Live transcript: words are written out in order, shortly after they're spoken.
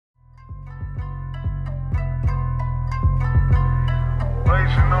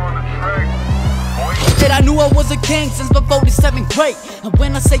Shit, I knew I was a king since before the 7th grade. And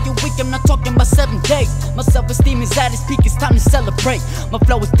when I say you're weak, I'm not talking about 7 days. My self-esteem is at its peak, it's time to celebrate. My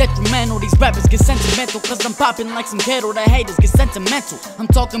flow is detrimental, these rappers get sentimental, cause I'm popping like some kettle, the haters get sentimental. I'm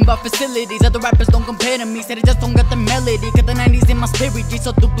talking about facilities, other rappers don't compare to me. Say they just don't got the melody, cause the 90s in my spirit, G,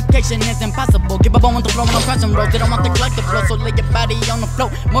 so duplication is impossible. Keep up on the flow when I'm crashing roads, they don't want the collective flow, so lay your body on the floor.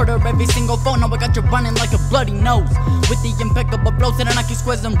 Murder every single phone, now I got you running like a bloody nose. With the impeccable flows, that I knock you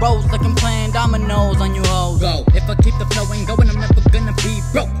squares and rolls, like I'm playing dominoes on you hoes. Go. If I keep the flowing going, I'm never gonna be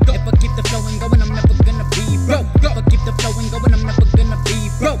broke. If I keep the flowing going, I'm never gonna be broke. If I keep the flowing going, I'm never gonna be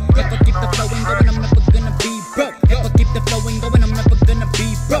broke. If I keep the flowing going, I'm never gonna be broke. If I keep the flowing going, I'm never gonna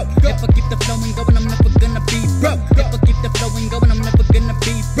be broke. If I keep the flowing going, I'm never gonna be broke. If I keep the flowing going, I'm never gonna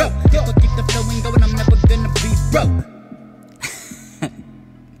be broke. If I keep the flowing going, I'm never gonna be broke.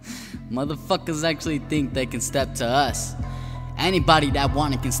 Motherfuckers actually think they can step to us. Anybody that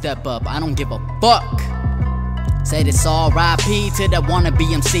want it can step up, I don't give a fuck. Say this R.I.P. to the wannabe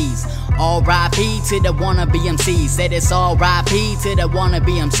MCs. R.I.P. to the wannabe MCs. Say this R.I.P. to the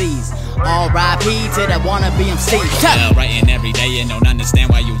wannabe MCs. R.I.P. to the wannabe MCs. Yeah, writing every day and don't understand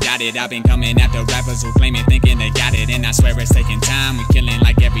why you got it. I've been coming after rappers who claim it, thinking they got it, and I swear it's taking time. We killing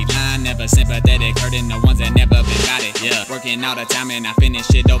like every line, never sympathetic, hurting the ones that never been got it. Yeah, working all the time and I finish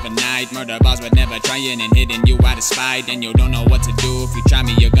it overnight. Murder bars but never trying and hitting you out of spite. And you don't know what to do. If you try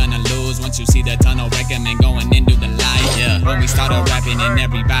me, you're gonna lose. Once you see the tunnel, recommend going into the light. Yeah, when we started rapping and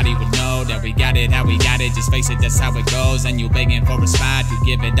everybody would know that we got it, how we got it. Just face it, that's how it goes. And you begging for a spot, you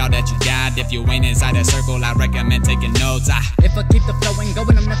give it all that you got. If you ain't inside a circle, I recommend taking notes. If I keep the flowing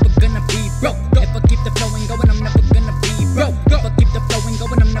going, I'm never gonna be broke. If I keep the flowing going, I'm never gonna be broke. If I keep the flowing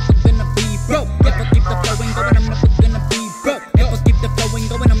going, I'm never gonna be broke. If I keep the flowing going, I'm never gonna be broke. If I keep the flowing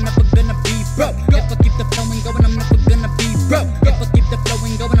going, I'm never gonna be broke. If I keep the flowing going, I'm never gonna be broke. If I keep the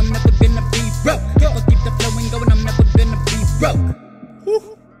flowing going, I'm never gonna be broke. If I keep the flowing going, I'm never gonna be broke.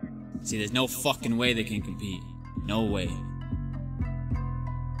 See, there's no fucking way they can compete. No way.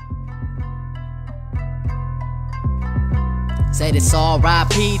 Say this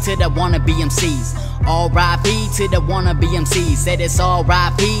R.I.P. to the wannabe MCs. R.I.P. to the wannabe MCs. Say this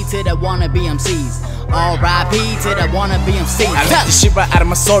R.I.P. to the wannabe MCs. R.I.P. to the wannabe MCs. I let this shit right out of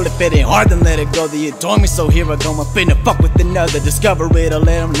my soul. If it ain't hard, then let it go. They adore me, so here I go. I'm finna fuck with another. Discover it, I'll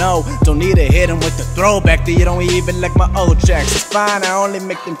let them know. Don't need to hit them with the throwback. They don't even like my old tracks. It's fine, I only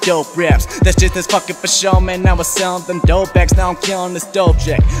make them dope raps. That's just as fucking for show, man. Now I selling them dope backs. Now I'm killing this dope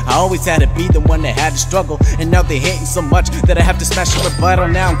jack. I always had to be the one that had to struggle, and now they hating so much that I have to smash a rebuttal.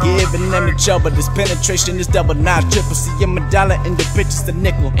 Now I'm giving them the trouble. This penetration is double, not triple. See, I'm a dollar and the bitch is a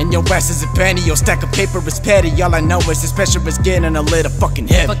nickel. And your ass is a penny, your stack of paper is petty. All I know is this pressure is getting a little fucking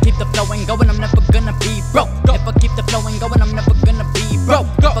heavy. If I keep the flowing going, I'm never gonna be broke. If I keep the flowing going, I'm never gonna be broke.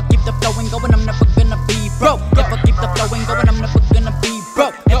 If I keep the flowing going, I'm never gonna be broke.